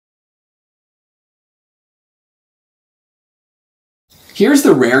Here's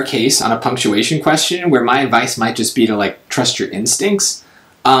the rare case on a punctuation question where my advice might just be to like trust your instincts.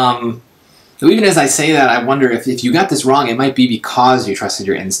 Even as I say that, I wonder if you got this wrong, it might be because you trusted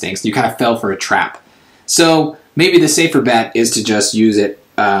your instincts. You kind of fell for a trap. So maybe the safer bet is to just use it,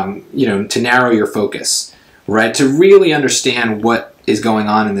 to narrow your focus, right? To really understand what is going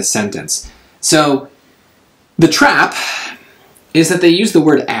on in this sentence. So the trap is that they use the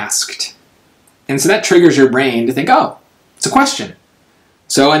word asked. And so that triggers your brain to think, oh, it's a question.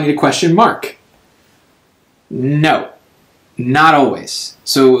 So I need a question mark. No, not always.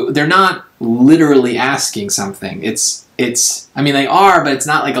 So they're not literally asking something. I mean, they are, but it's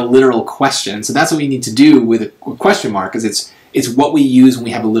not like a literal question. So that's what we need to do with a question mark, is it's what we use when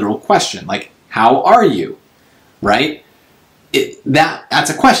we have a literal question, like, how are you, right? That's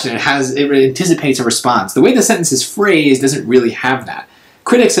a question. It anticipates a response. The way the sentence is phrased doesn't really have that.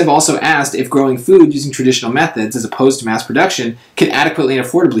 Critics have also asked if growing food using traditional methods as opposed to mass production can adequately and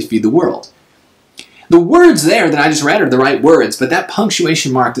affordably feed the world. The words there that I just read are the right words, but that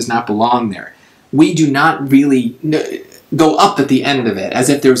punctuation mark does not belong there. We do not really go up at the end of it as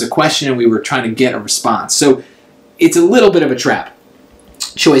if there was a question and we were trying to get a response. So it's a little bit of a trap.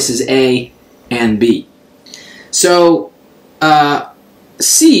 Choices A and B. So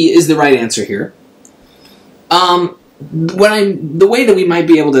C is the right answer here. The way that we might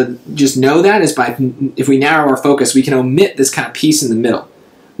be able to just know that is by, if we narrow our focus, we can omit this kind of piece in the middle,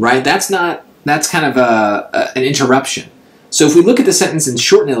 right? That's kind of an interruption. So if we look at the sentence and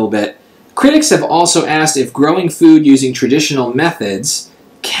shorten it a little bit, critics have also asked if growing food using traditional methods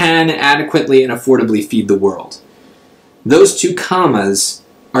can adequately and affordably feed the world. Those two commas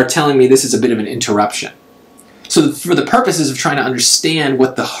are telling me this is a bit of an interruption. So for the purposes of trying to understand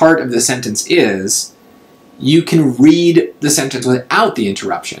what the heart of the sentence is, you can read the sentence without the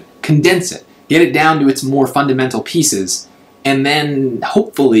interruption, condense it, get it down to its more fundamental pieces, and then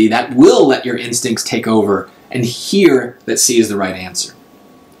hopefully that will let your instincts take over and hear that C is the right answer.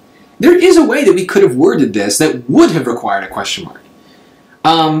 There is a way that we could have worded this that would have required a question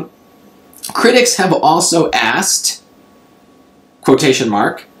mark. Critics have also asked, quotation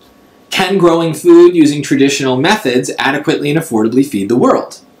mark, can growing food using traditional methods adequately and affordably feed the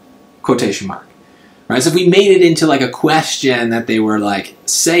world? Quotation mark. Right? So if we made it into like a question that they were like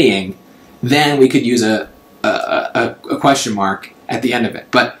saying, then we could use a question mark at the end of it.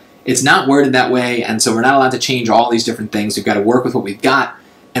 But it's not worded that way, and so we're not allowed to change all these different things. We've got to work with what we've got,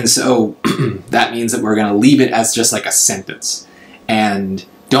 and so that means that we're going to leave it as just like a sentence. And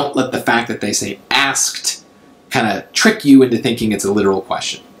don't let the fact that they say asked kind of trick you into thinking it's a literal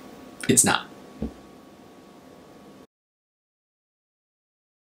question. It's not.